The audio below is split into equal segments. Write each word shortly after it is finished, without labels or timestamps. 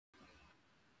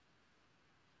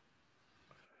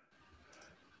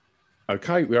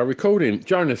Okay, we are recording.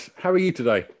 Jonas, how are you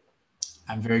today?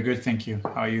 I'm very good, thank you.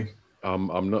 How are you?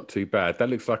 I'm not too bad. That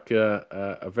looks like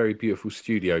a very beautiful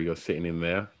studio you're sitting in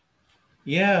there.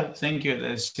 Yeah, thank you.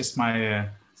 It's just my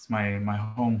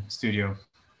home studio.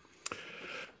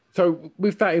 So,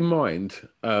 with that in mind,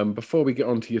 before we get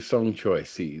on to your song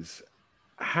choices,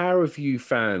 how have you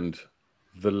found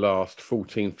the last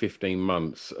 14, 15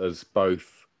 months as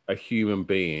both a human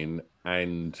being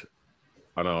and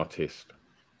an artist?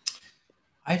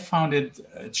 I found it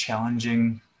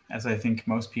challenging, as I think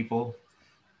most people,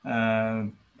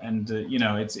 and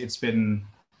it's been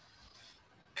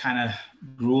kind of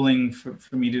grueling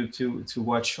for me to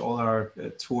watch all our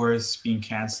tours being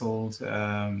canceled.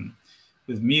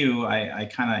 With Mew, I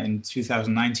kind of in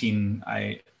 2019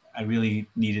 I really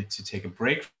needed to take a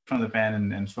break from the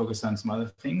band and focus on some other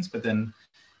things. But then,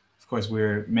 of course, we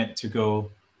were meant to go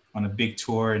on a big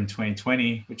tour in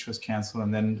 2020, which was canceled,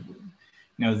 and then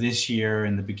this year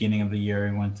in the beginning of the year,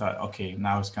 everyone thought, okay,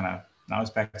 now it's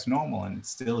back to normal, and it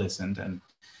still isn't. And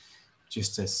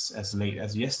just as late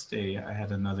as yesterday, I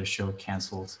had another show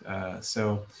canceled.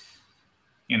 So,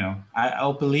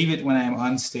 I'll believe it when I'm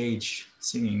on stage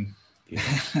singing.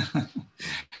 Yeah.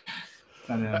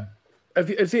 But,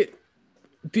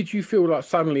 did you feel like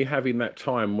suddenly having that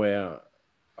time where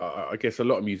I guess a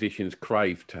lot of musicians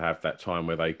crave to have that time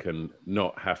where they can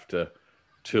not have to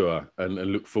tour and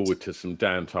look forward to some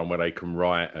downtime where they can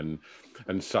write and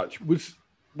such? Was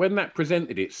when that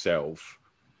presented itself,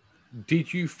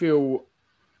 did you feel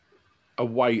a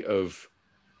weight of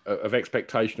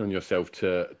expectation on yourself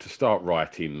to start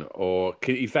writing, or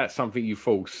is that something you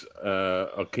force,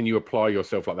 or can you apply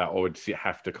yourself like that, or does it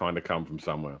have to kind of come from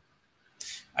somewhere?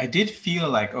 I did feel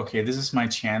like, okay, this is my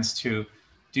chance to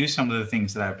do some of the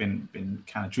things that I've been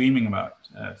kind of dreaming about,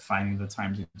 finding the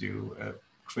time to do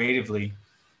creatively.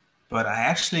 But I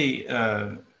actually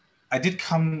I did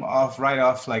come off right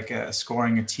off like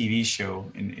scoring a TV show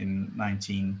in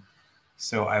 19.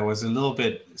 So I was a little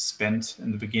bit spent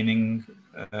in the beginning.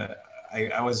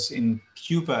 I was in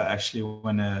Cuba actually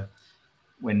when the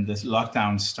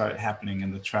lockdowns started happening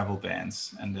and the travel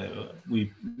bans, and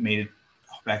we made it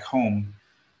back home.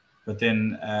 But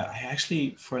then I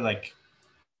actually, for like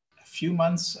a few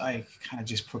months, I kind of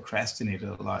just procrastinated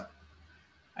a lot.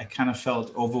 I kind of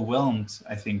felt overwhelmed,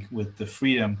 I think, with the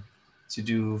freedom to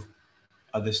do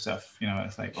other stuff.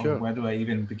 It's like, oh, Sure. where do I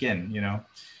even begin?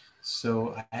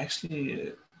 So I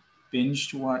actually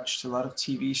binged watched a lot of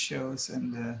TV shows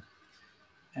and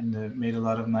made a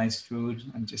lot of nice food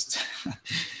and just.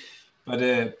 But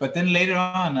then later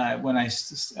on, when I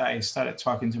started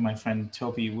talking to my friend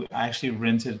Toby, I actually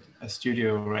rented a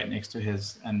studio right next to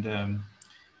his, and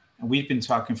we'd been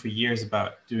talking for years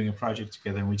about doing a project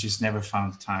together, and we just never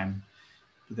found the time.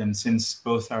 But then, since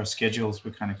both our schedules were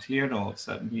kind of cleared, all of a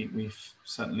sudden we've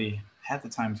suddenly had the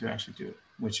time to actually do it,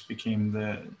 which became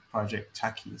the project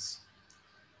Takis.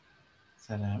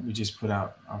 That we just put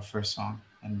out our first song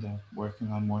and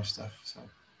working on more stuff. So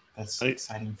that's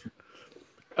exciting for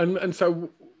me. And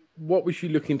so, what was you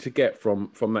looking to get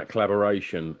from that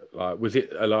collaboration? Like, was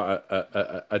it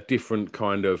a different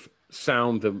kind of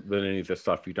sound than any of the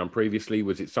stuff you've done previously?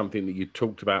 Was it something that you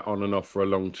talked about on and off for a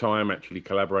long time, actually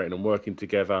collaborating and working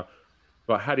together?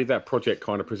 But how did that project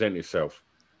kind of present itself?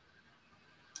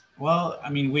 Well, I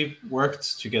mean, we've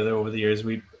worked together over the years.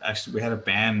 We had a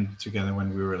band together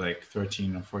when we were like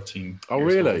 13 or 14 Oh,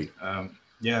 years really? old.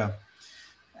 Yeah,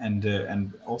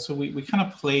 and also we kind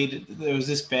of played. There was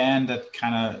this band that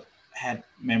kind of had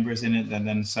members in it, and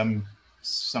then some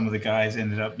of the guys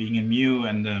ended up being in Mew,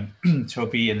 and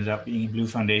Toby ended up being in Blue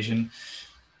Foundation.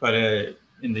 But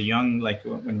in the young, like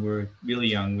when we were really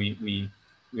young, we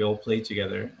all played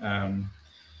together.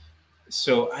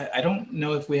 So I don't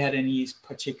know if we had any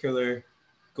particular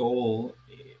goal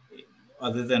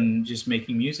other than just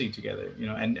making music together,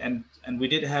 and we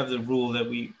did have the rule that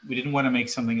we didn't want to make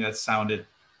something that sounded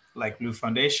like Blue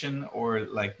Foundation or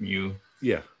like Mew,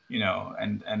 Yeah.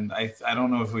 and I don't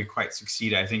know if we quite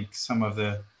succeed. I think some of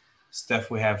the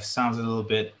stuff we have sounds a little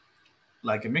bit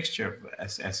like a mixture of,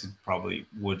 as it probably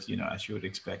would, as you would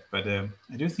expect. But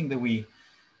I do think that we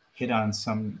hit on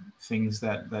some things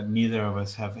that neither of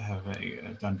us have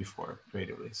done before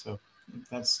creatively. So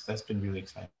that's been really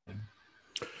exciting.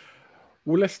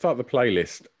 Well, let's start the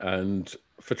playlist. And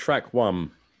for track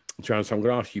one, Jones, I'm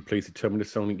going to ask you please to tell me the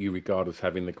song that you regard as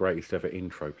having the greatest ever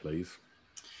intro, please.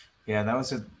 Yeah,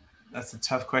 that's a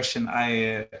tough question.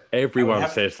 Everyone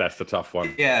says that's the tough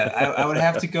one. Yeah, I would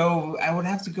have to go. I would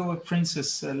have to go with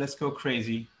Princess. Let's Go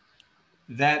Crazy.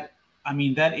 That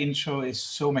intro is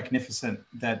so magnificent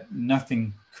that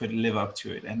nothing could live up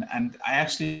to it, and I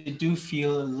actually do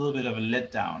feel a little bit of a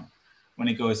letdown when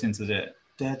it goes into the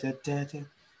da da da da.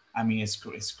 I mean,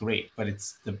 it's great, but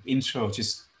it's the intro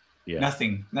just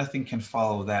nothing can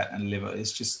follow that and live.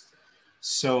 It's just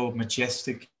so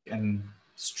majestic and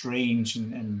strange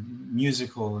and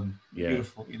musical and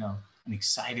beautiful, you know, and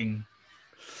exciting.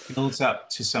 Builds up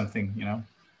to something, you know.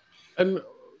 And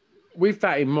with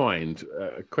that in mind,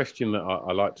 a question that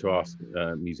I like to ask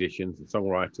musicians and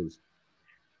songwriters,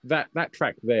 that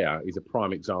track there is a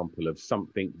prime example of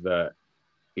something that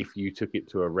if you took it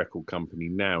to a record company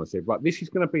now and said, right, this is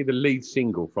going to be the lead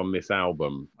single from this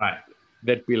album, right,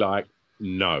 they'd be like,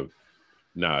 no,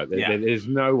 there's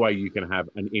no way you can have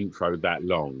an intro that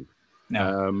long.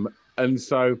 No. And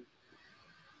so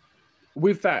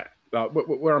with that,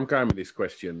 where I'm going with this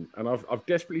question, and I've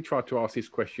desperately tried to ask this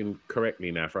question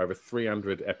correctly now for over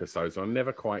 300 episodes. I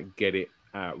never quite get it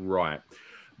right.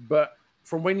 But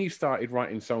from when you started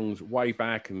writing songs way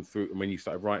back and through, and when you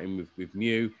started writing with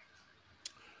Mew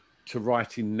to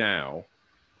writing now,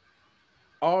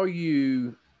 are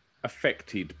you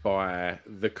affected by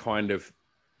the kind of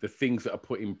the things that are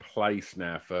put in place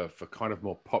now for kind of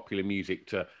more popular music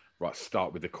to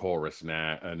start with the chorus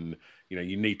now, and you know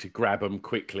you need to grab them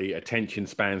quickly, attention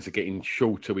spans are getting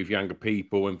shorter with younger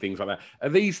people and things like that? Are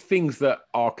these things that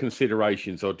are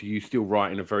considerations, or do you still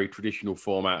write in a very traditional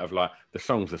format of like the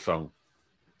song's a song?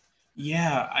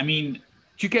 Yeah, I mean, do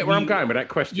you get where I'm going with that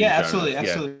question? Yeah, Jonas?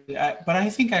 absolutely. But I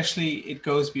think actually it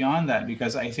goes beyond that,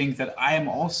 because I think that I am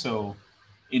also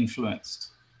influenced,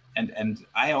 and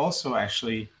I also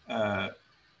actually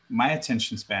my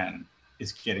attention span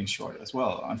is getting short as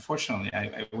well. Unfortunately,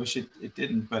 I wish it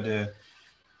didn't, but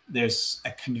there's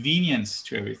a convenience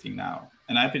to everything now.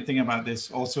 And I've been thinking about this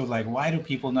also, like, why do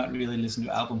people not really listen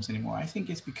to albums anymore? I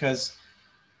think it's because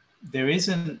there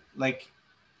isn't like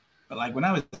when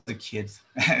I was a kid,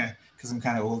 because I'm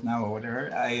kind of old now or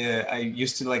whatever, I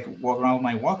used to like walk around with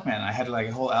my Walkman. I had like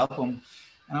a whole album,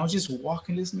 and I would just walk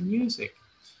and listen to music.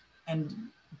 And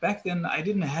back then I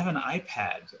didn't have an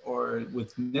iPad or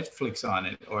with Netflix on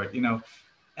it, or, you know,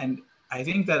 and I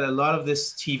think that a lot of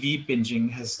this TV binging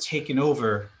has taken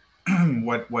over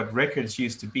what records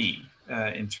used to be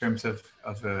in terms of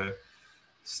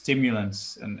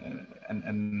stimulants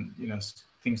and you know,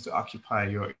 things to occupy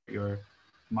your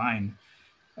mind.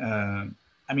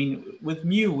 I mean, with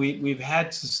Mew, we've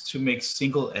had to make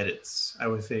single edits. I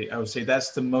would say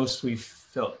that's the most we've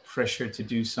felt pressure to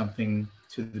do something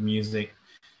to the music.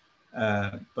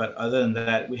 But other than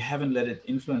that, we haven't let it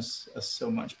influence us so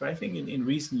much. But I think in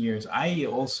recent years, I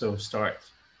also start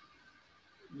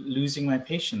losing my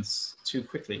patience too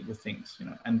quickly with things, you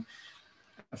know. And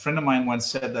a friend of mine once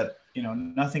said that, you know,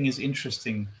 nothing is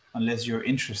interesting unless you're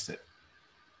interested.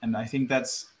 And I think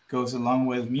that's goes along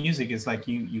with music. Is like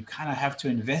you kind of have to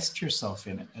invest yourself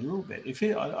in it a little bit.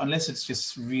 Unless it's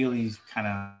just really kind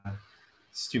of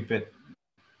stupid,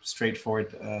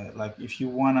 straightforward. Like if you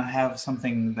want to have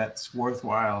something that's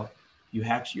worthwhile, you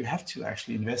have to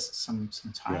actually invest some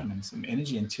time and some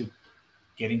energy into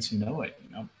getting to know it,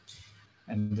 you know.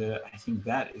 And I think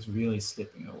that is really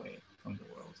slipping away from the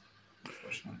world,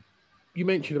 unfortunately. You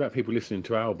mentioned about people listening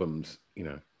to albums, you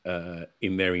know,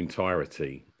 in their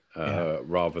entirety.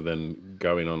 Rather than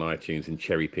going on iTunes and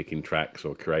cherry picking tracks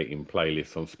or creating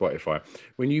playlists on Spotify.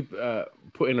 When you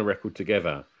put in a record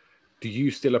together, do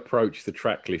you still approach the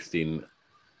track listing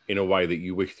in a way that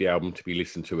you wish the album to be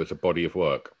listened to as a body of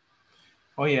work?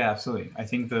 Oh yeah, absolutely. I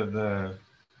think the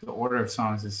order of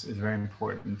songs is very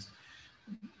important.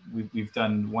 We've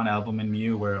done one album in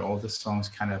Mew where all the songs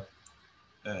kind of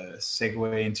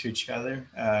segue into each other.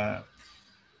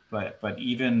 But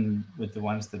even with the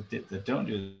ones that don't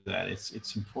do that,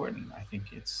 it's important. I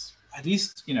think it's at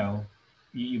least, you know,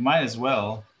 you might as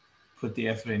well put the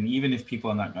effort in, even if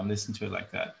people are not going to listen to it like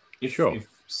that. If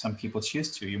some people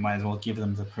choose to, you might as well give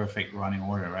them the perfect running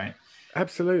order, right?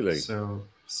 Absolutely. So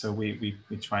we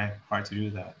try hard to do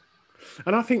that.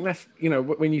 And I think that's, you know,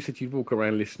 when you said you'd walk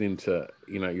around listening to,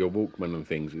 you know, your Walkman and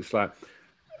things, it's like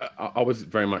I was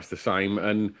very much the same.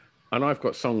 And I've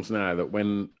got songs now that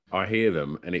when I hear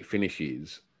them and it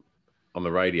finishes on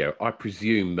the radio, I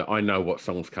presume that I know what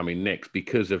song's coming next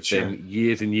because of them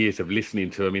years and years of listening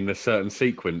to them in a certain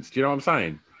sequence. Do you know what I'm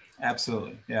saying?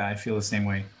 Absolutely. Yeah, I feel the same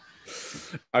way.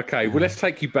 Okay, well, let's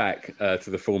take you back to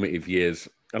the formative years.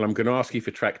 And I'm going to ask you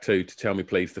for track 2 to tell me,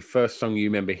 please, the first song you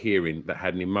remember hearing that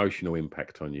had an emotional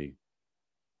impact on you.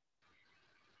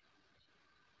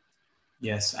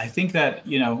 Yes, I think that,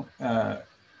 you know,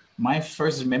 my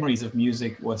first memories of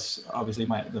music was obviously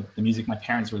the music my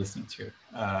parents were listening to.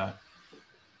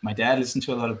 My dad listened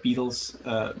to a lot of Beatles,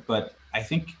 but I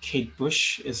think Kate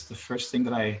Bush is the first thing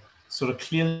that I sort of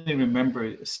clearly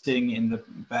remember sitting in the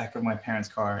back of my parents'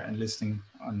 car and listening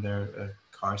on their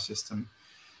car system.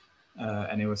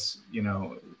 And it was, you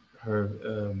know,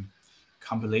 her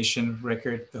compilation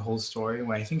record, The Whole Story,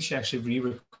 where I think she actually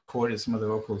re-recorded some of the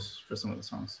vocals for some of the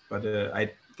songs. But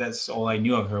that's all I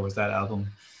knew of her was that album.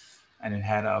 And it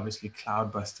had obviously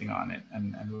Cloud Busting on it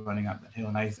and Running Up That Hill.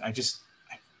 And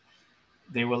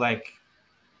they were like,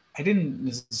 I didn't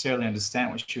necessarily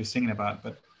understand what she was singing about,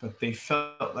 but they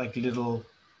felt like little,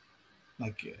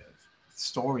 like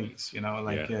stories, you know,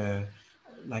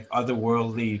 like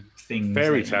otherworldly things.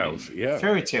 Fairy tales, yeah.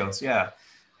 Fairy tales, yeah.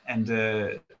 And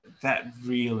that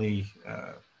really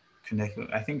connected.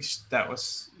 I think that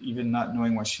was, even not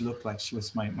knowing what she looked like, she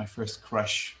was my first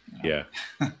crush. You know?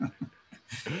 Yeah.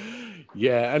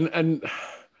 Yeah, and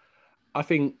I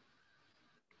think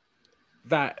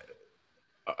that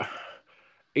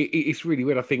it's really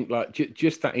weird. I think like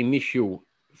just that initial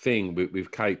thing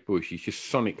with Kate Bush is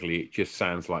just sonically, it just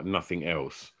sounds like nothing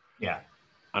else. Yeah.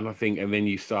 And I think, and then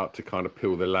you start to kind of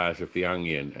peel the layers of the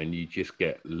onion and you just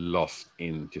get lost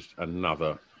in just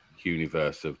another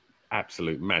universe of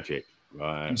absolute magic.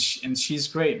 Right? And she's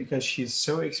great because she's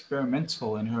so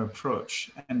experimental in her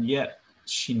approach, and yet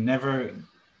she never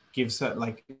gives up,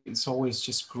 like, it's always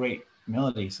just great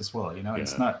melodies as well, you know.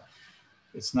 Yeah.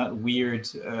 It's not weird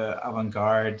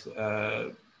avant-garde,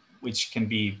 which can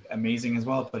be amazing as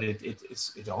well, but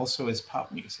it also is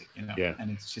pop music, you know. Yeah. And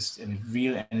it's just, and it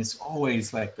really, and it's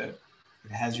always like it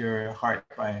has your heart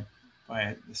by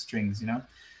the strings, you know.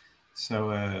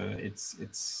 So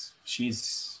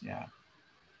she's, yeah,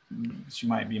 she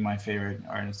might be my favorite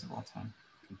artist of all time.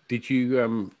 Did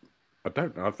you I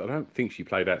don't think she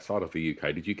played outside of the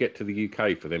UK. Did you get to the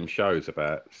UK for them shows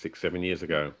about 6-7 years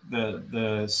ago?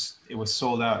 It was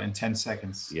sold out in 10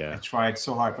 seconds. Yeah. I tried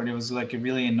so hard, but it was like a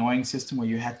really annoying system where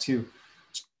you had to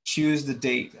choose the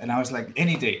date, and I was like,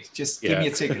 any date, just give me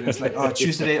a ticket. It was like, oh,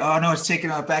 choose the date. Oh no, it's taken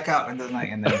out, back out, and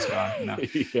then it's gone. You know?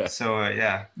 Yeah. So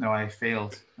yeah, no, I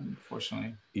failed,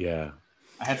 unfortunately. Yeah.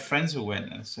 I had friends who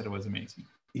went and said it was amazing.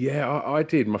 Yeah, I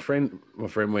did. My friend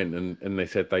went and they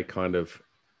said they kind of,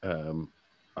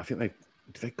 I think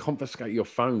they confiscate your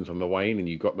phones on the way in and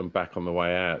you got them back on the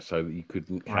way out so that you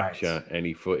couldn't capture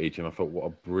any footage. And I thought, what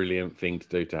a brilliant thing to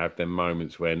do, to have them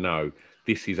moments where, no,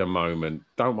 this is a moment.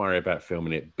 Don't worry about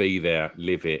filming it. Be there,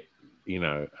 live it, you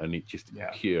know, and it just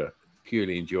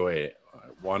purely enjoy it.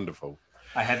 Wonderful.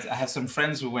 I had some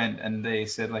friends who went and they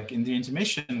said, like, in the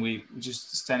intermission, we were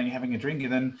just standing having a drink,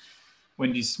 and then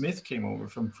Wendy Smith came over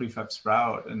from Prefab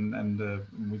Sprout, and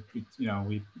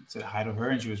we said hi to her,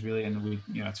 and she was really, and we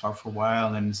talked for a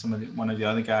while, and then one of the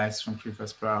other guys from Prefab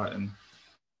Sprout, and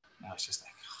I was just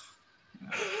like,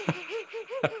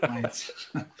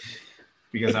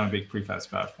 because I'm a big Prefab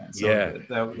Sprout fan, so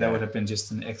that would have been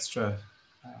just an extra,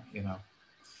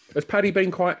 Has Paddy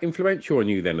been quite influential on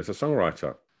you then as a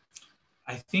songwriter?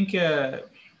 I think, in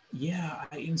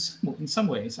some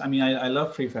ways. I mean, I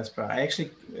love Prefab Sprout. I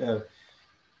actually.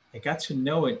 I got to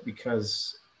know it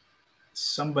because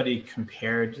somebody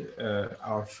compared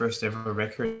our first ever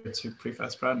record to Prefab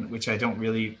Sprout, which I don't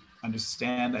really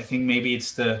understand. I think maybe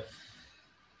it's the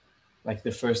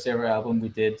first ever album we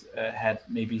did had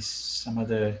maybe some of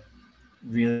the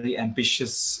really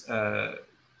ambitious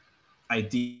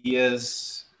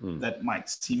ideas that might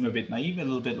seem a bit naive, a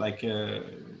little bit like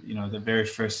the very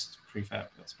first Prefab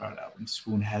Sprout album,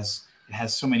 Swoon, has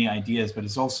so many ideas, but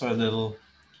it's also a little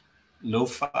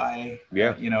lo-fi,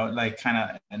 like kind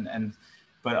of, and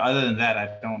but other than that,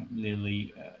 I don't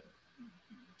really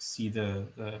see the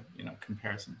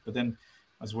comparison. But then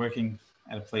I was working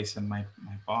at a place, and my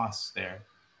boss there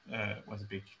was a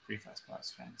big Prefab Sprout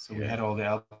fan, so we had all the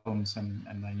albums, and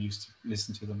I used to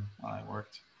listen to them while I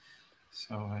worked.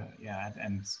 So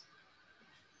and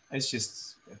it's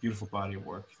just a beautiful body of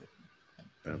work.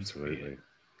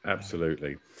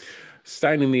 Absolutely.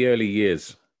 Staying in the early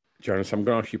years, Jonas, I'm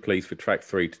going to ask you, please, for track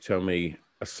 3 to tell me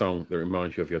a song that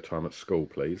reminds you of your time at school,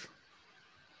 please.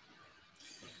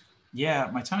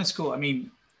 Yeah, my time at school, I mean,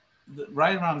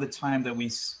 right around the time that we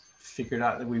figured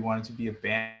out that we wanted to be a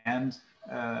band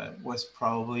was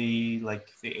probably like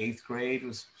the 8th grade. It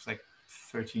was like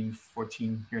 13,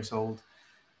 14 years old.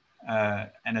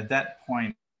 And at that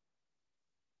point,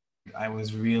 I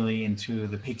was really into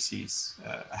the Pixies.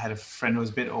 I had a friend who was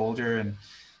a bit older, and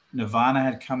Nirvana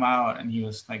had come out, and he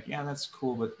was like, yeah, that's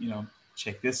cool, but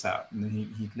check this out. And then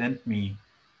he lent me,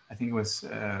 I think it was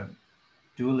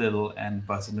Doolittle and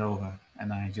Bossa Nova,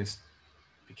 and I just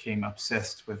became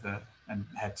obsessed with it and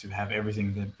had to have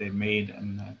everything that they made,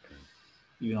 and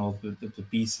even all the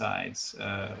B-sides.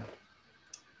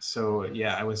 So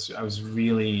yeah, I was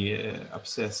really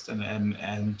obsessed,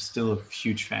 and still a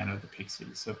huge fan of the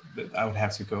Pixies. So I would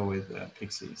have to go with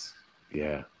Pixies.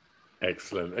 Yeah,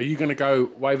 excellent. Are you going to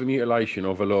go Wave of Mutilation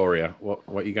or Valoria? What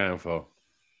are you going for?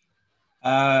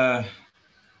 Uh,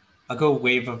 I'll go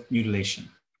Wave of Mutilation.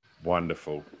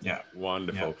 Wonderful, Yeah, yeah,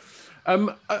 wonderful.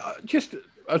 Just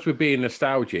as we're being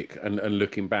nostalgic and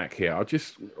looking back here, I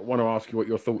just want to ask you what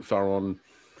your thoughts are on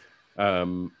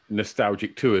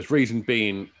nostalgic tours. Reason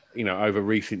being, over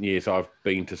recent years, I've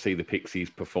been to see the Pixies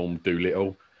perform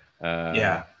Doolittle,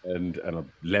 yeah, and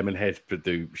Lemonheads to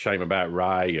do Shame About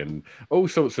Ray, and all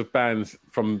sorts of bands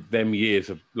from them years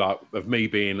of me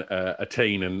being a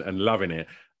teen and loving it.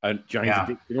 And James yeah.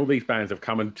 Addiction, all these bands have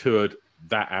come and toured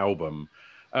that album.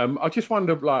 I just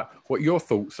wonder, what your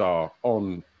thoughts are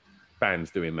on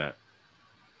bands doing that.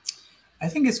 I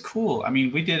think it's cool. I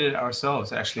mean, we did it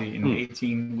ourselves actually in Hmm.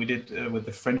 18. We did with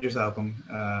the Fringes album,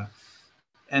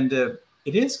 and it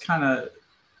is kind of,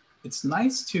 it's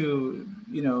nice to,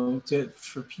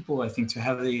 for people, I think, to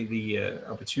have the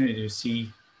opportunity to see,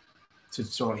 to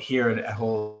sort of hear a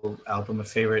whole album, a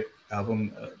favorite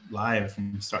album live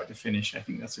from start to finish. I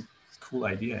think that's a cool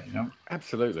idea.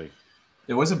 Absolutely.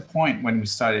 There was a point when we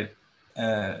started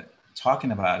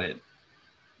talking about it,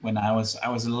 when I was a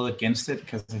little against it,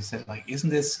 because I said, like, isn't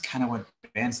this kind of what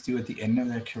bands do at the end of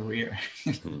their career?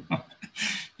 Hmm.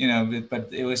 But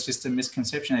it was just a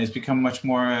misconception. It's become much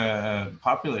more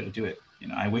popular to do it.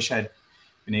 I wish I'd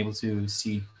been able to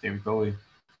see David Bowie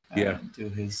Yeah. do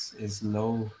his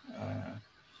low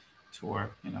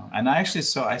tour. And I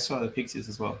saw the Pixies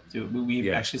as well. We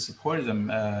Yeah. actually supported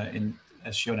them in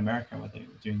a show in America where they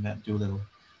were doing that Doolittle.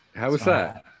 How was So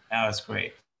that? that was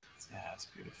great. Yeah, it's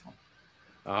beautiful.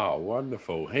 Oh,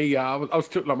 wonderful. I was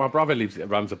took like my brother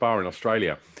runs a bar in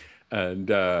Australia, and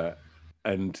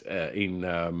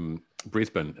in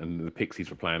Brisbane, and the Pixies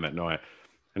were playing that night,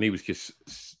 and he was just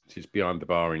behind the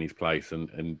bar in his place,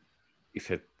 and he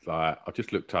said, like, I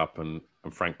just looked up, and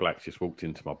Frank Black just walked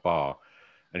into my bar,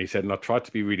 and he said, and I tried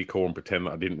to be really cool and pretend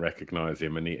that I didn't recognise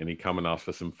him, and he come and asked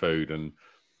for some food, and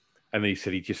he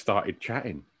said he just started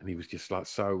chatting, and he was just like,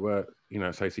 so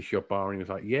so is this your bar? And he was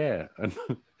like, yeah, and.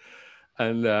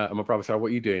 And my brother said, "What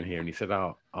are you doing here?" And he said,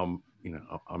 "Oh, I'm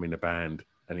in a band."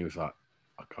 And he was like,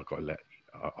 "I got to let.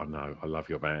 I know, I love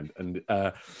your band." And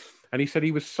he said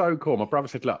he was so cool. My brother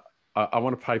said, "Look, I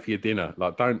want to pay for your dinner.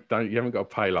 Like, don't. You haven't got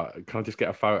to pay. Like, can I just get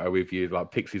a photo with you?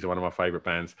 Like, Pixies are one of my favorite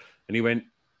bands." And he went,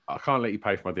 "I can't let you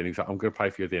pay for my dinner." He's like, "I'm going to pay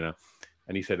for your dinner."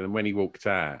 And he said, and when he walked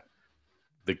out,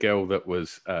 the girl that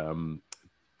was the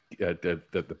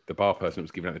bar person that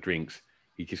was giving out the drinks,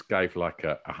 he just gave like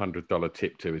 $100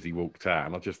 tip to as he walked out.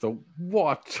 And I just thought,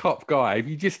 what a top guy. If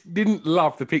you just didn't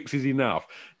love the Pixies enough,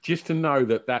 just to know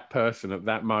that person at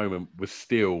that moment was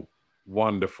still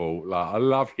wonderful. Like, I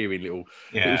love hearing little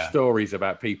Yeah, stories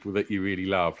about people that you really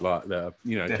love, like that, just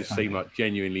seem definitely. like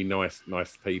genuinely nice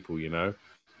people,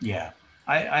 Yeah,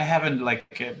 I haven't,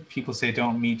 like, people say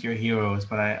don't meet your heroes,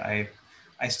 but I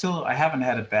haven't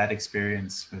had a bad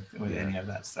experience with Yeah. any of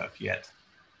that stuff yet.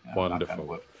 Knock on Wonderful.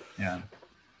 wood. Yeah.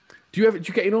 Do you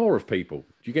get in awe of people?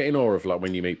 Do you get in awe of, like,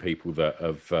 when you meet people that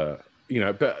have,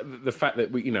 but the fact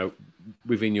that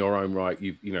within your own right,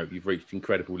 you've reached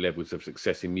incredible levels of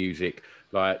success in music.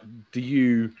 Like,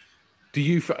 and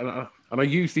I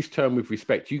use this term with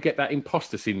respect, do you get that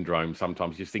imposter syndrome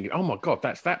sometimes, just thinking, oh my God,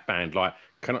 that's that band. Like,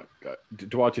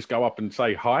 do I just go up and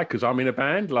say hi because I'm in a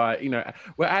band? Like,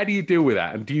 well, how do you deal with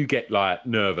that? And do you get, like,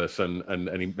 nervous and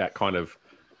that kind of,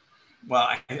 Well,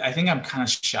 I think I'm kind of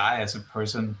shy as a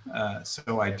person,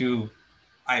 so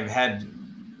I've had,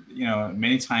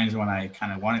 many times when I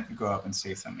kind of wanted to go up and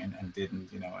say something and didn't,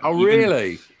 oh,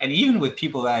 really? and even with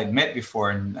people that I'd met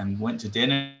before and went to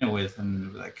dinner with,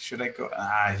 and like, should I go?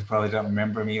 You probably don't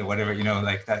remember me or whatever,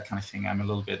 like that kind of thing. I'm a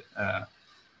little bit,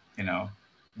 you know,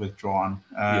 withdrawn.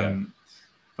 Yeah.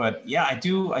 But yeah, I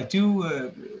do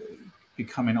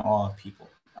become in awe of people.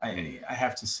 Mm. I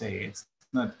have to say,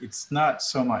 it's not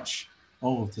so much,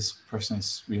 oh, this person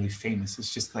is really famous.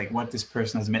 It's just like what this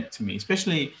person has meant to me,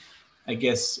 especially, I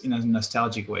guess, in a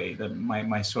nostalgic way, that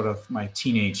my sort of my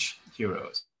teenage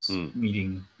heroes, Mm.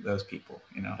 meeting those people.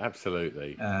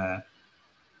 Absolutely.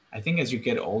 I think as you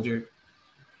get older,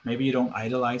 maybe you don't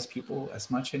idolize people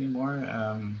as much anymore.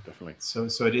 Definitely.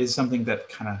 So it is something that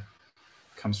kind of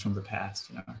comes from the past.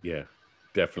 Yeah,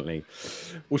 definitely.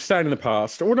 We'll stay in the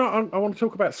past. I want to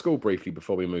talk about school briefly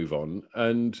before we move on.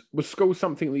 And was school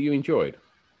something that you enjoyed?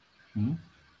 Mm-hmm.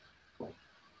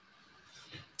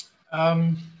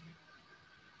 Um,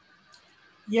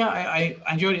 yeah, I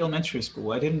enjoyed elementary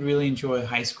school. I didn't really enjoy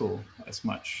high school as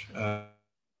much.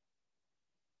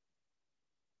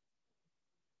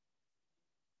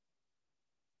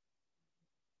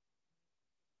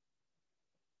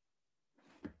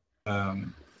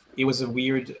 it was a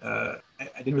weird. I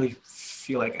didn't really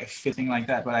feel like I fit anything like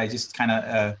that, but I just kind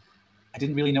of I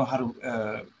didn't really know how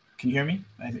to. Can you hear me?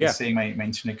 It's saying my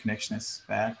internet connection is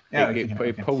bad. Yeah,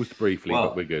 it paused briefly,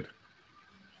 but we're good.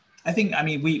 I think, I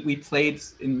mean, we played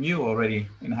in Mew already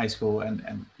in high school,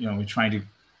 and you know, we're trying to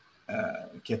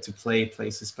get to play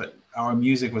places, but our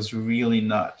music was really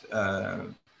not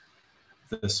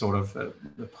the sort of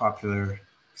the popular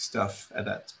stuff at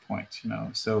that point, you know.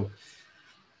 So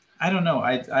I don't know.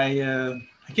 I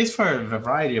guess for a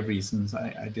variety of reasons,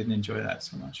 I didn't enjoy that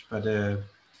so much. But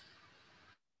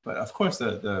of course,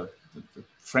 the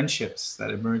friendships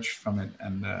that emerged from it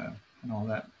and all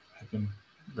that have been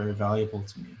very valuable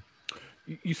to me.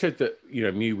 You said that, you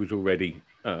know, Mew was already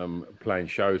playing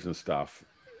shows and stuff.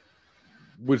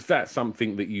 Was that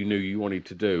something that you knew you wanted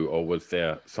to do, or was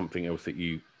there something else that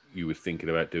you was thinking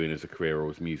about doing as a career, or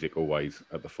was music always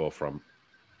at the forefront?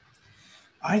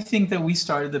 I think that we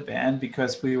started the band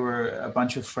because we were a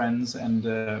bunch of friends, and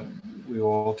we were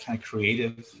all kind of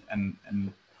creative, and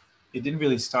it didn't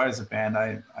really start as a band.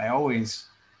 I always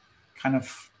kind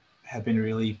of have been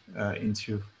really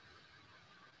into,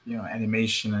 you know,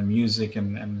 animation and music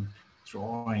and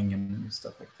drawing and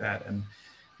stuff like that. And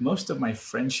most of my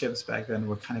friendships back then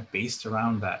were kind of based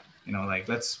around that, you know, like,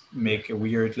 let's make a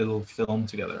weird little film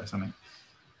together or something.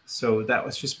 So that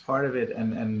was just part of it.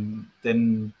 And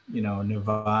then, you know,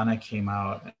 Nirvana came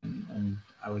out, and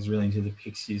I was really into the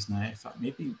Pixies, and I thought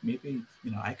maybe, you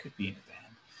know, I could be in a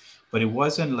band. But it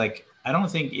wasn't like, I don't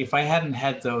think if I hadn't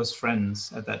had those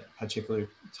friends at that particular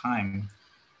time,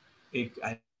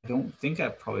 I don't think I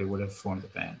probably would have formed a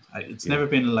band. It's never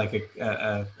been like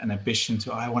an ambition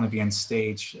to, I want to be on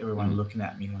stage, everyone looking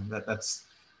at me. That's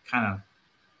kind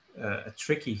of a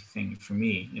tricky thing for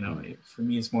me. You know, for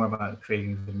me, it's more about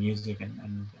creating the music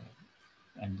and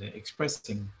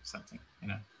expressing something. You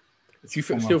know, do you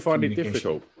still find it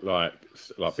difficult, like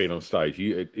being on stage?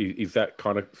 Is that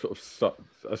kind of sort of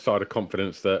a side of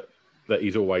confidence that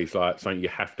is always like something you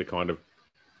have to kind of,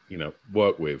 you know,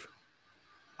 work with?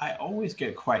 I always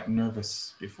get quite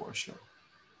nervous before a show,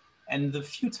 and the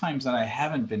few times that I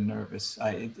haven't been nervous,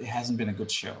 it hasn't been a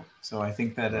good show. So I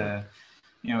think that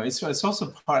you know, it's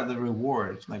also part of the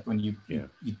reward. Like when you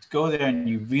go there and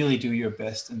you really do your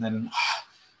best, and then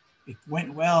it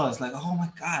went well. It's like, oh my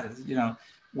God, you know.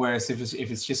 Whereas if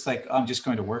it's just like, I'm just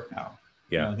going to work now,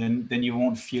 you know, then you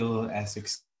won't feel as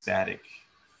ecstatic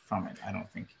from it, I don't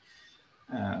think.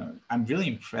 I'm really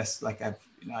impressed. Like I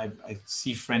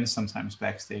see friends sometimes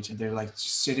backstage, and they're like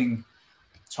just sitting,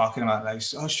 talking about like,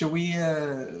 oh, should we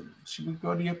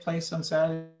go to your place on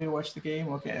Saturday to watch the game?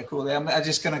 Okay, cool. I'm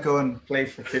just gonna go and play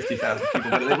for 50,000 people,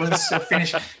 but let's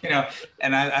finish, you know.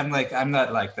 And I'm like, I'm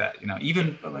not like that, you know.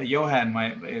 Even Johan,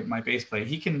 my bass player,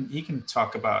 he can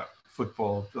talk about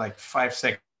football like 5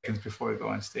 seconds before we go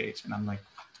on stage, and I'm like,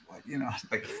 what? You know,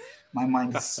 like my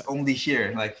mind is only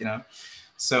here, like, you know.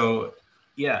 So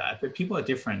yeah, but people are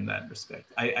different in that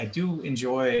respect. I do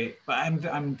enjoy, but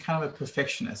I'm kind of a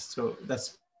perfectionist, so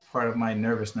that's part of my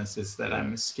nervousness, is that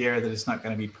I'm scared that it's not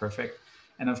going to be perfect,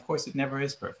 and of course it never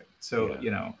is perfect. So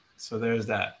you know, so there's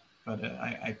that. But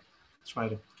I try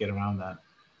to get around that.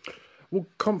 Well,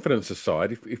 confidence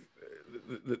aside, if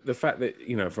the fact that,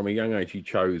 you know, from a young age you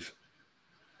chose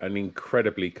an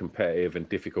incredibly competitive and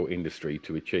difficult industry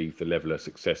to achieve the level of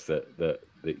success that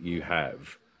you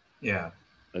have,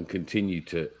 and continue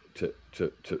to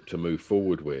move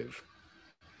forward with,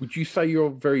 would you say you're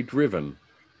very driven?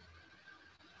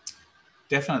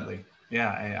 Definitely, yeah,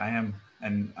 I am,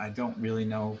 and I don't really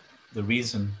know the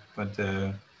reason, but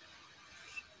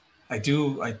I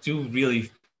do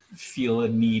really feel a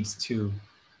need to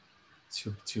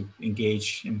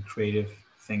engage in creative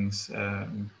things,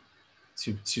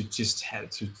 to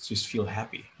just feel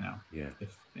happy, you know.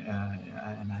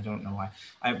 And I don't know why.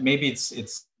 Maybe it's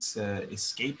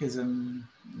escapism.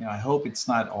 You know, I hope it's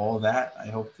not all that. I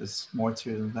hope there's more to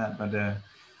it than that. But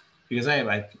because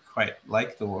I quite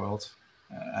like the world.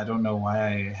 I don't know why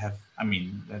I have. I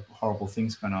mean, there are horrible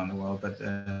things going on in the world, but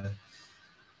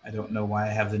I don't know why I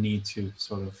have the need to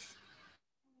sort of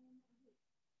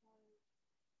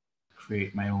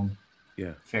create my own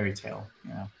fairy tale.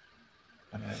 You know,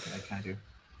 but I kind of do.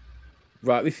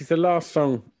 Right, this is the last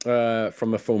song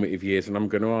from the formative years, and I'm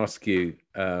going to ask you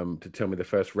to tell me the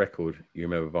first record you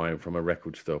remember buying from a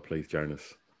record store, please,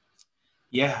 Jonas.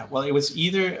 Yeah, well, it was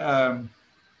either there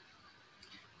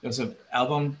was an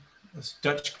album, this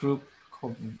Dutch group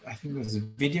called, I think it was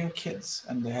Video Kids,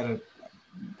 and they had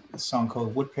a song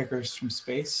called Woodpeckers from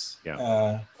Space.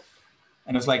 And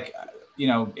it was like,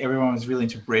 everyone was really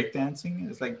into breakdancing.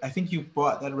 It's like, I think you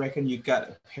bought that record and you got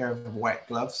a pair of white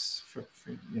gloves for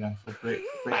That's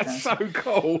breakdancing. so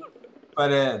cool.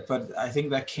 But I think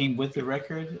that came with the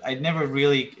record. I never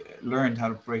really learned how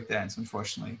to breakdance,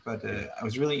 unfortunately. But I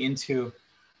was really into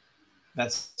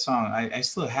that song. I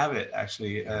still have it,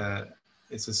 actually.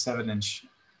 It's a 7-inch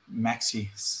maxi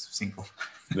single.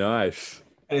 Nice.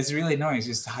 And it's really annoying. It's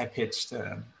just high pitched.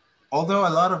 Although a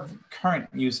lot of current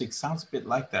music sounds a bit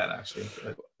like that, actually.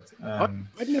 But,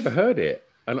 I'd never heard it,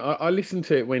 and I listened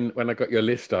to it when I got your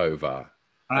list over,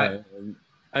 right.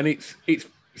 and it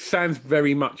sounds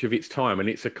very much of its time, and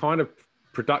it's a kind of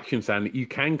production sound that you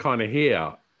can kind of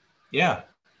hear. Yeah.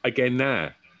 Again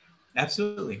now.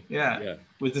 Absolutely. Yeah.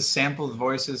 With the sampled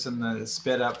voices and the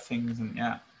sped up things, and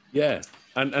Yeah.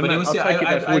 And but I'll take it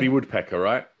that's Woody Woodpecker,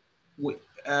 right?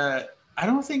 I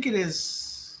don't think it is.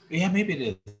 Yeah, maybe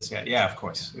it is. Yeah, of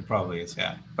course, it probably is.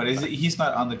 Yeah, but he's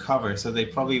not on the cover, so they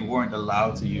probably weren't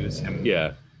allowed to use him.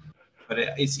 Yeah, but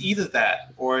it's either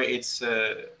that or it's.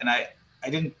 And I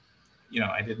didn't,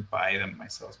 I didn't buy them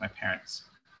myself. My parents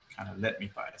kind of let me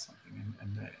buy something,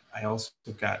 and I also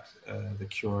got the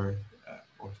Cure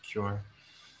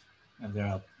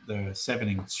their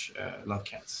 7-inch Love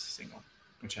Cats single,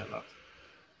 which I loved.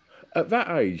 At that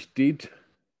age, did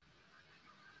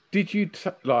you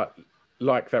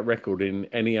like that record in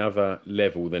any other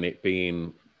level than it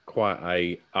being quite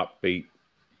a upbeat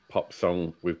pop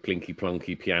song with plinky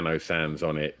plonky piano sounds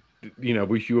on it?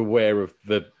 Was you aware of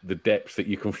the depths that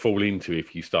you can fall into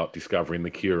if you start discovering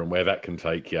the Cure and where that can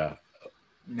take you?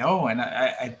 No, and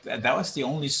I that was the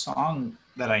only song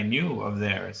that I knew of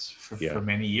theirs for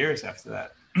many years after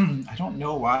that. I don't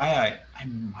know why I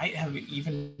might have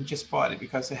even just bought it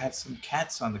because it had some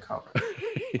cats on the cover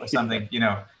or something.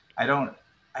 I don't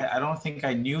think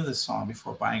I knew the song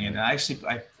before buying it. And actually,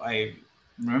 I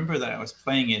remember that I was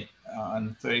playing it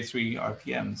on 33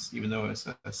 RPMs, even though it was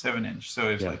a 7-inch. So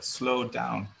it was like slowed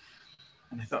down.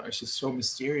 And I thought it was just so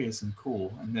mysterious and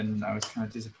cool. And then I was kind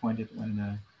of disappointed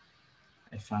when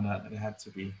I found out that it had to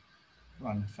be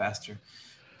run faster.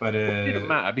 But it didn't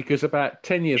matter because about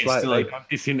 10 years later, they done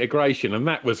Disintegration, and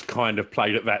that was kind of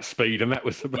played at that speed, and that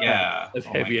was about as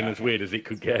heavy and as weird as it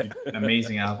could get.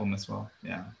 Amazing album as well.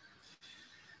 Yeah.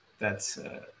 But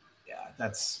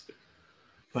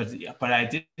I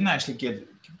didn't actually get.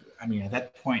 I mean, at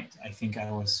that point, I think I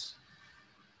was.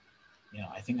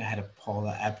 I think I had a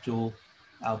Paula Abdul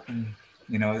album.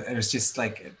 It was just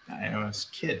like I was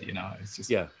a kid. It's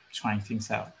just trying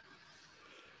things out.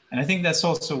 And I think that's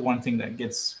also one thing that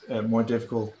gets more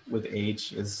difficult with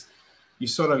age is you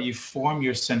form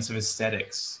your sense of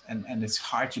aesthetics, and it's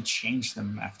hard to change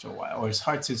them after a while, or it's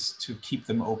hard to keep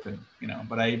them open.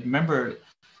 But I remember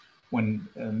when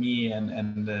me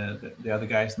and the other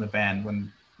guys in the band,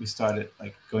 when we started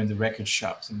like going to record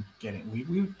shops and we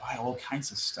would buy all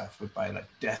kinds of stuff. We'd buy like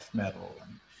death metal,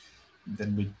 and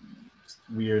then we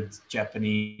weird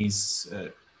Japanese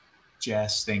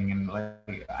jazz thing, and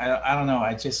like I don't know.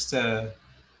 I just that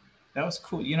was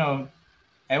cool.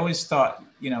 I always thought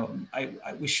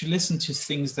we should listen to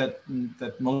things that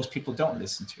most people don't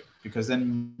listen to, because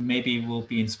then maybe we'll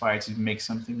be inspired to make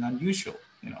something unusual.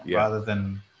 Rather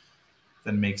than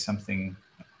make something.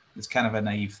 It's kind of a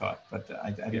naive thought, but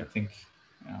I didn't think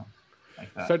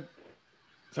like that.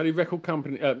 So did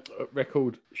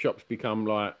record shops become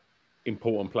like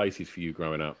important places for you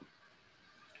growing up?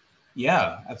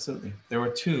 Yeah, absolutely. There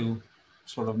were two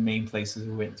sort of main places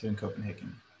we went to in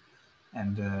Copenhagen,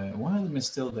 and one of them is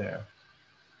still there.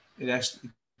 It actually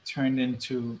turned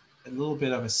into a little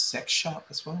bit of a sex shop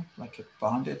as well, like a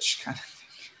bondage kind of thing.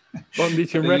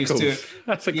 Bondage and records.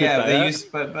 That's a good day.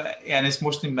 And it's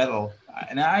mostly metal.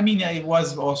 And I mean, it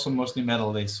was also mostly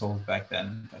metal they sold back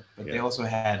then, but they also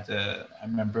had. I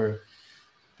remember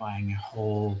buying a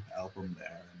whole album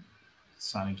there, and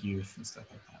Sonic Youth and stuff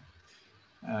like that.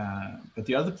 But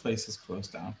the other place is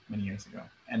closed down many years ago,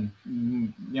 and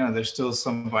there's still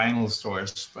some vinyl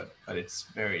stores, but it's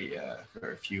very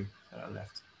very few that are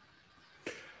left.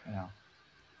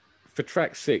 For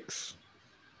track 5,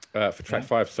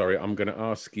 sorry, I'm going to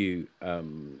ask you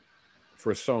for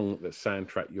a song that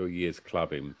soundtracked your years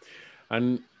clubbing,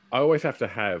 and I always have to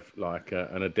have like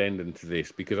an addendum to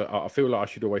this, because I feel like I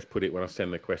should always put it when I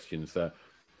send the questions that.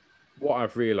 What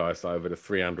I've realised over the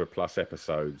 300 plus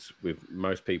episodes with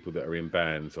most people that are in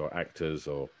bands or actors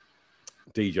or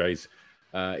DJs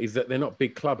is that they're not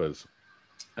big clubbers.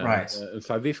 Right. And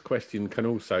so this question can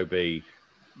also be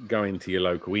going to your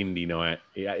local indie night.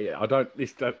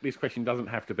 This question doesn't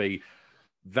have to be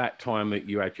that time that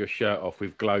you had your shirt off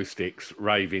with glow sticks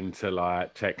raving to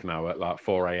like techno at like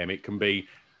 4 a.m. It can be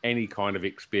any kind of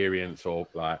experience, or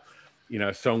like, you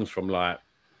know, songs from like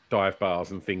dive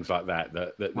bars and things like that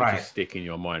that Right. just stick in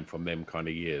your mind from them kind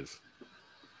of years.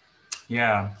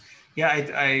 Yeah, yeah.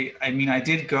 I mean, I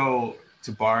did go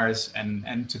to bars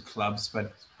and to clubs,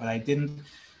 but I didn't,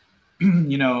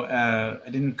 you know, I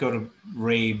didn't go to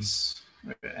raves,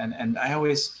 and I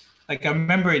always like I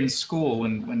remember in school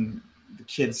when the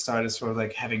kids started sort of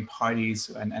like having parties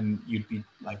and you'd be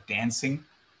like dancing.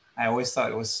 I always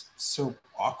thought it was so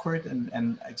awkward,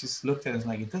 and I just looked at it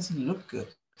like it doesn't look good,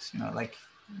 you know, like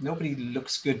nobody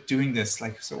looks good doing this.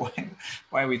 Like, so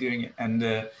why are we doing it?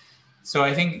 And so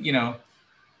I think, you know,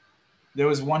 there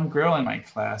was one girl in my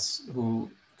class who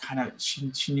kind of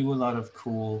she knew a lot of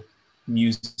cool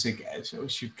music, so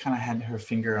she kind of had her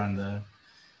finger on the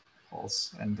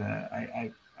pulse, and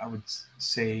I would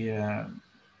say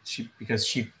she, because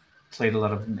she played a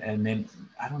lot of, and then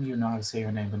I don't even know how to say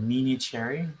her name, but Nene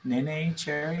Cherry. Nina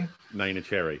Cherry.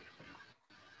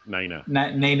 Nina.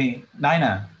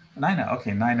 Nina.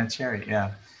 Okay, Nina Cherry.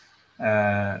 Yeah.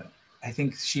 I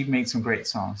think she made some great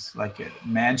songs like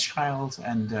Man Child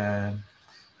and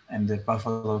the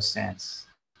Buffalo Stance.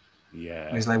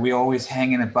 Yeah. It's like we always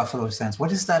hang in a Buffalo Stance.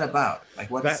 What is that about? Like,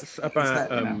 That's about.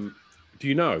 that, you know? Do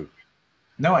you know?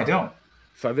 No, I don't.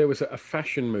 So there was a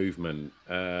fashion movement,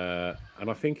 and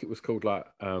I think it was called like,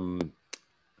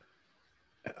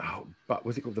 but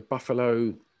was it called the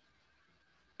Buffalo?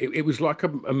 It was like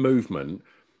a movement,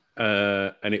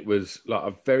 and it was like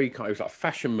a very kind. It was like a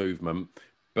fashion movement,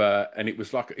 and it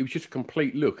was like it was just a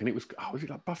complete look, and it was was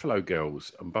it like Buffalo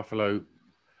Girls and Buffalo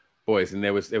Boys, and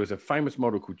there was a famous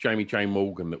model called Jamie J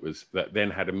Morgan that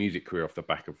then had a music career off the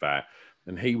back of that,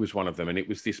 and he was one of them, and it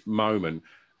was this moment,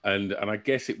 and I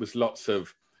guess it was lots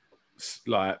of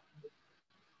like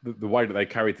the way that they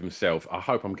carried themselves. I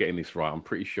hope I'm getting this right. I'm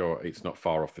pretty sure it's not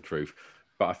far off the truth.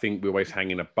 But I think we always hang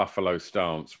in a Buffalo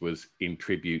Stance was in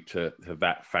tribute to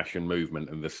that fashion movement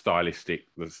and the stylistic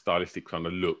kind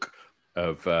of look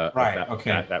of,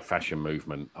 that fashion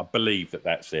movement. I believe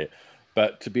that's it.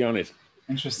 But to be honest,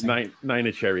 interesting.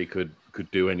 Nina Cherry could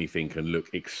do anything and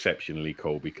look exceptionally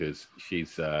cool because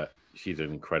she's an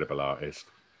incredible artist.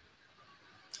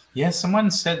 Yeah,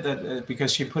 someone said that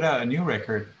because she put out a new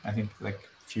record, I think like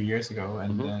a few years ago,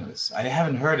 and I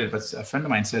haven't heard it, but a friend of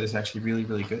mine said it's actually really,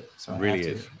 really good. So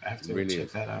I have to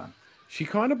check that out. She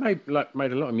kind of made a lot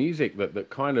of music that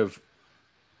kind of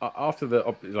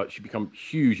after she became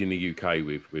huge in the UK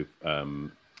with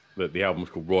the album was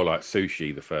called Raw Like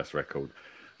Sushi, the first record.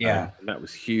 Yeah, and that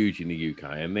was huge in the UK.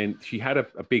 And then she had a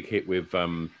big hit with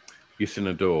Yusin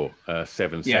Adore,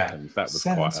 7 Seconds. That was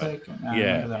quite I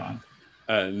remember that one.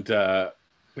 And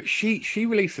but she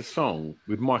released a song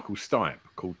with Michael Stipe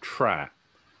called Trap,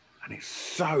 and it's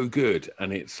so good.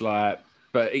 And it's like,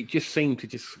 but it just seemed to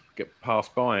just get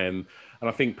passed by. And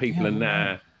I think people are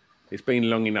now. It's been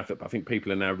long enough that I think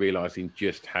people are now realizing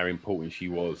just how important she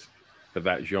was for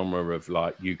that genre of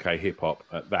like UK hip hop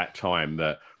at that time.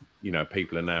 That, you know,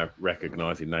 people are now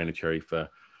recognizing Nina Cherry for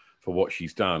what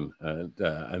she's done.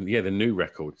 And yeah, the new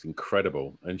record's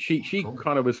incredible. And she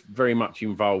kind of was very much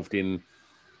involved in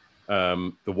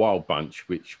the Wild Bunch,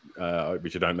 which I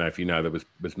don't know if you know, there was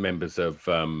members of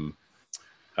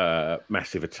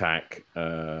Massive Attack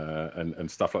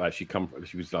and stuff like that.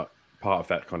 She was like part of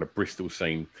that kind of Bristol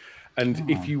scene.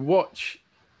 And if you watch,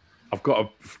 I've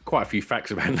got quite a few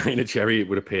facts about Nina Cherry, it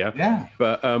would appear. Yeah.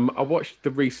 But I watched I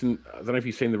don't know if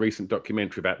you've seen the recent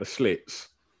documentary about the Slits.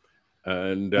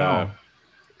 And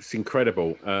it's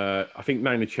incredible. I think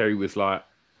Nina Cherry was like,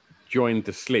 joined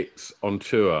the Slits on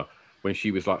tour when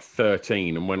she was like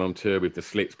 13 and went on tour with the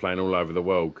Slits playing all over the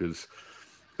world because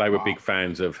they were big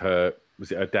fans of her.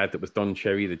 Was it her dad that was Don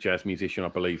Cherry, the jazz musician? I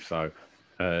believe so.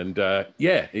 And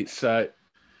it's...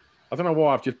 I don't know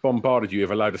why I've just bombarded you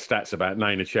with a load of stats about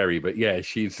Nina Cherry, but yeah,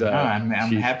 she's... I'm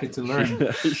happy to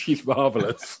learn. She's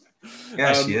marvellous.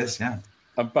 Yeah, she is, yeah.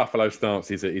 And Buffalo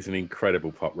Stance is an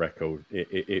incredible pop record.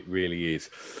 It really is.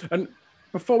 And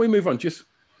before we move on, just...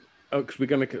 because we're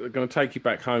going to take you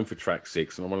back home for track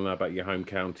 6, and I want to know about your home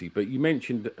county. But you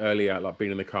mentioned earlier, like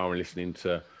being in the car and listening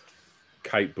to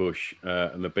Kate Bush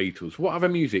and the Beatles. What other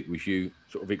music was you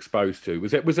sort of exposed to?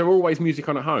 Was there always music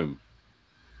on at home?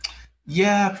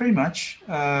 Yeah, pretty much.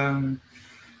 A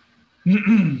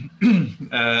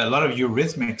lot of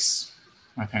Eurythmics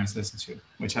my parents listened to,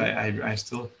 which I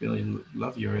still really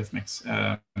love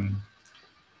Eurythmics.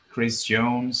 Grace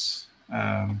Jones.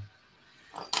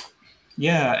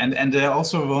 Yeah, and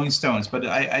also Rolling Stones, but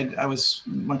I was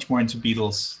much more into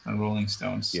Beatles than Rolling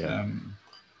Stones. Yeah.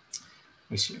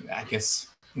 Which I guess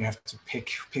you have to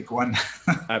pick one.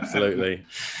 Absolutely.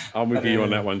 I'm with you on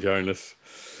that one, Jonas.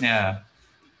 Yeah.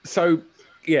 So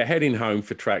Yeah, heading home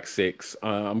for track 6.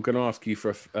 I'm going to ask you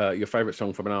for your favourite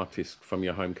song from an artist from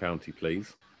your home county,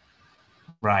 please.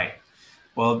 Right.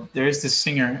 Well, there is this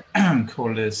singer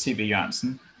called C.B.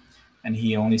 Janssen, and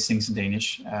he only sings in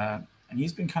Danish. And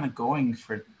he's been kind of going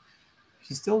for.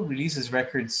 He still releases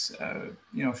records,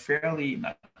 fairly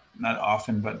not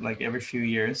often, but like every few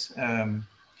years.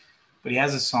 But he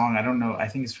has a song, I don't know, I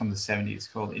think it's from the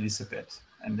 70s, called Elizabeth,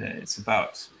 and it's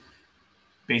about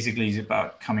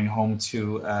coming home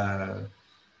to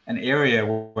an area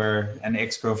where an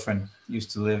ex-girlfriend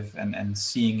used to live, and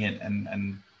seeing it,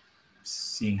 and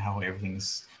seeing how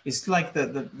everything's. It's like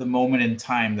the moment in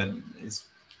time that is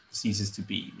ceases to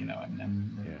be,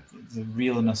 and there's a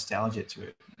real nostalgia to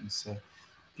it. It's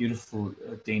beautiful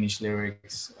Danish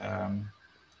lyrics.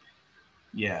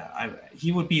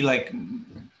 He would be like,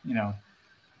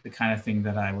 the kind of thing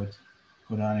that I would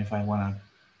put on if I want to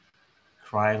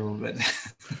cry a little bit.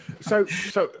 So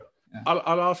yeah.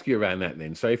 I'll ask you around that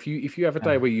then. So if you have a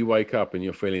day where you wake up and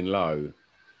you're feeling low,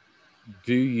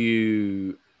 do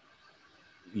you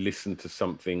listen to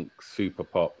something super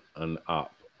pop and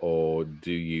up, or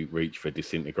do you reach for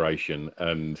Disintegration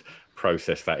and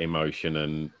process that emotion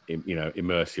and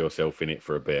immerse yourself in it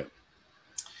for a bit?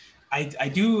 I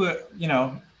do,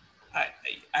 I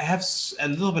have a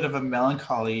little bit of a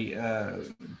melancholy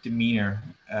demeanor,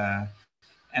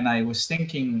 and I was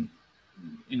thinking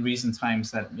in recent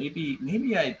times that maybe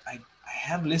I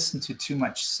have listened to too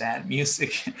much sad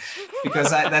music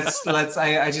because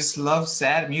I just love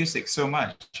sad music so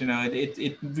much.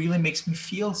 It really makes me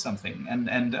feel something,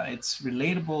 and it's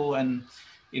relatable, and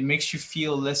it makes you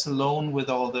feel less alone with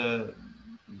all the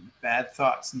bad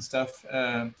thoughts and stuff.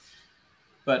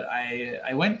 But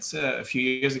I went a few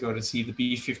years ago to see the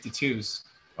B-52s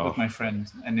with my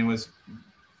friend, and it was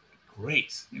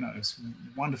great. It was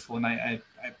wonderful, and I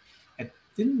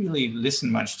didn't really listen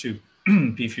much to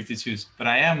B-52s, but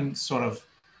I am sort of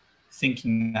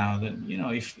thinking now that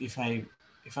if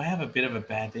I have a bit of a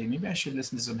bad day, maybe I should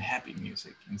listen to some happy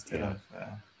music instead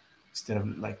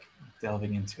of like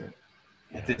delving into it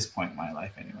at this point in my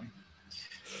life, anyway.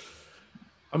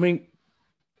 I mean,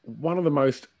 one of the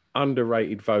most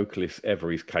underrated vocalists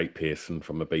ever is Kate Pearson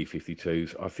from the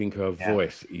B-52s. I think her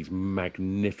voice is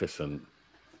magnificent.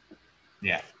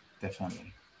 Yeah,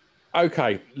 definitely.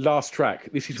 Okay, last track.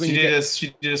 This is when she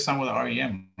did a song with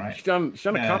REM, right? She's done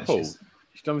a couple. She's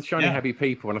done the Shiny Happy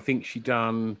People, and I think she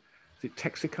done, is it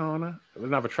Texarkana?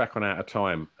 Another track on Out of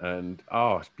Time, and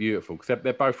it's beautiful because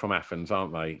they're both from Athens,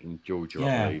 aren't they? In Georgia,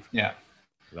 I believe. Yeah.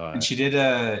 And she did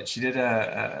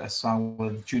a song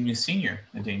with Junior Senior,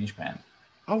 a Danish band.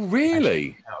 Oh,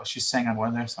 really? Actually, she sang on one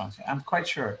of their songs. I'm quite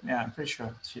sure. Yeah, I'm pretty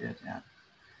sure she did. Yeah.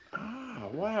 Oh,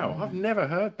 wow. I've never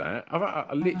heard that.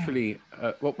 I literally...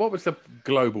 what was the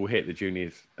global hit, the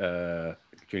Junior Senior?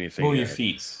 Move Your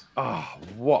Feet. Oh,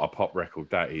 what a pop record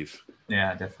that is.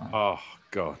 Yeah, definitely. Oh,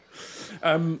 God.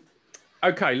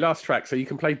 Okay, last track. So you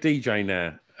can play DJ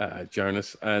now,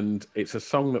 Jonas, and it's a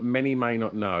song that many may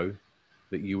not know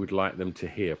that you would like them to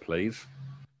hear, please.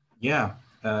 Yeah.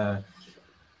 A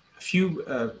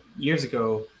few years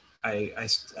ago, I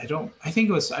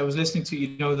was listening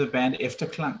to the band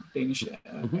Efterklang, Danish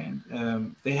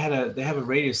band. They have a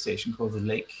radio station called The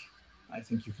Lake. I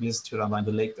think you can listen to it online,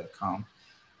 thelake.com,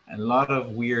 and a lot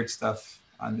of weird stuff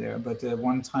on there. But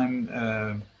one time,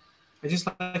 I just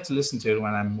like to listen to it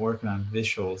when I'm working on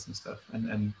visuals and stuff.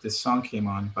 And this song came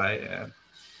on by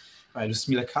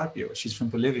Lucmila Carpio. She's from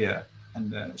Bolivia,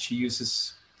 and she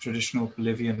uses traditional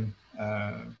Bolivian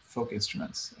folk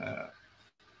instruments.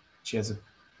 She has a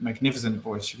magnificent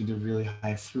voice. She can do really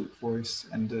high flute voice,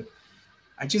 and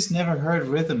I just never heard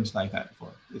rhythms like that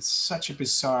before. It's such a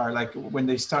bizarre, like when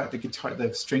they start the guitar,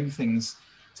 the string things.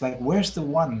 It's like, where's the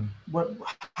one?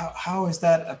 How is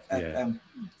that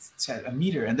a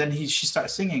meter? And then she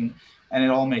starts singing, and it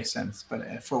all makes sense.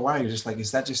 But for a while, you're just like,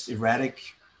 is that just erratic?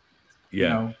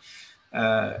 Yeah.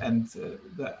 And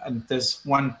there's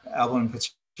one album in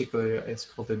particular. It's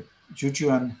called the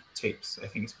Jujuan Tapes, I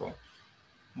think it's called.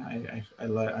 I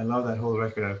love that whole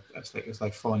record. It's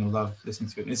like falling in love listening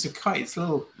to it. It's a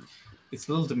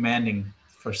little demanding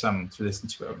for some to listen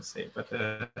to, I would say, but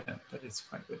it's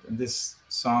quite good. And this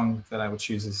song that I would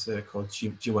choose is called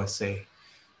Jiwa Se.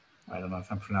 I don't know if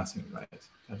I'm pronouncing it right.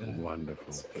 But,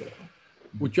 wonderful.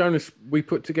 Well, Jonas, we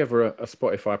put together a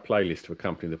Spotify playlist to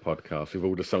accompany the podcast with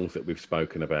all the songs that we've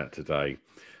spoken about today,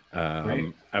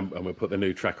 and we'll put the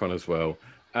new track on as well.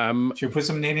 Should we put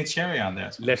some Nene Cherry on there?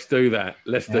 Let's do that.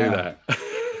 Do that.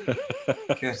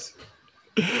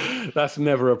 Good. That's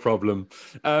never a problem.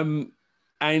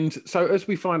 And so as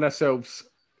we find ourselves,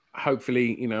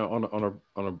 hopefully, on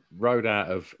a road out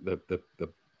of the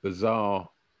bizarre,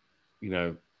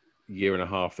 year and a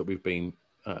half that we've been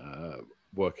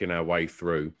working our way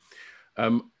through.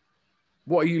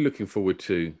 What are you looking forward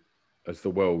to as the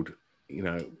world,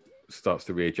 starts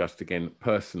to readjust again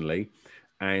personally,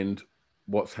 and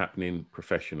what's happening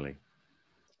professionally?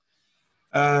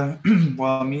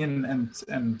 Well, me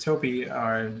and Toby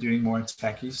are doing more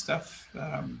techie stuff.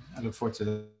 I look forward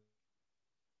to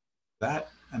that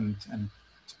and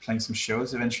playing some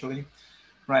shows eventually.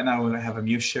 Right now, we have a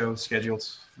new show scheduled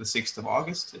for the 6th of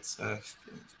August. It's a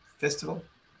festival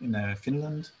in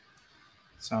Finland.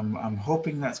 So I'm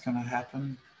hoping that's going to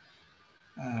happen.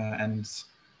 And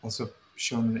also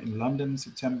shown in London in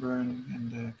September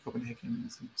and Copenhagen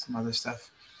and some other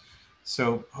stuff.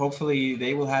 So hopefully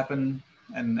they will happen,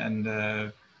 and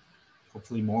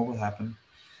hopefully more will happen.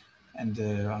 And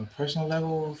on a personal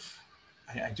level,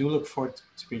 I do look forward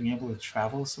to being able to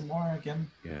travel some more again.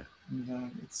 Yeah.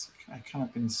 And I kind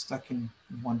of been stuck in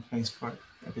one place for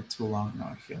a bit too long now,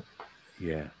 I feel.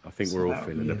 Yeah, I think we're all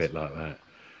feeling a bit like that.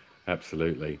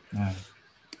 Absolutely. Yeah.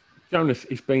 Jonas,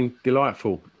 it's been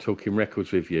delightful talking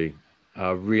records with you.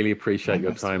 I really appreciate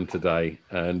your time today,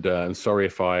 and sorry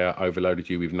if I overloaded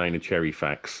you with Nana Cherry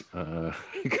facts. Got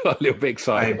a little bit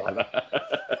excited about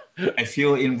that. I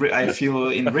feel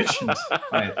enriched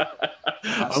by it.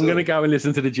 I'm going to go and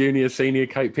listen to the Junior Senior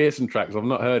Kate Pearson tracks. I've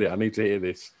not heard it. I need to hear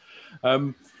this.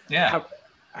 Yeah.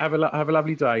 Have a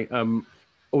lovely day.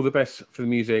 All the best for the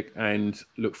music, and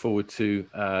look forward to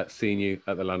seeing you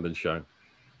at the London show.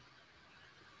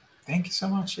 Thank you so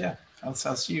much. Yeah, I'll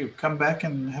see you. Come back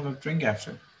and have a drink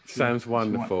after. Sounds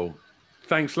wonderful.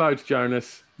 Thanks loads,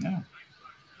 Jonas. Yeah.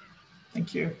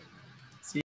 Thank you.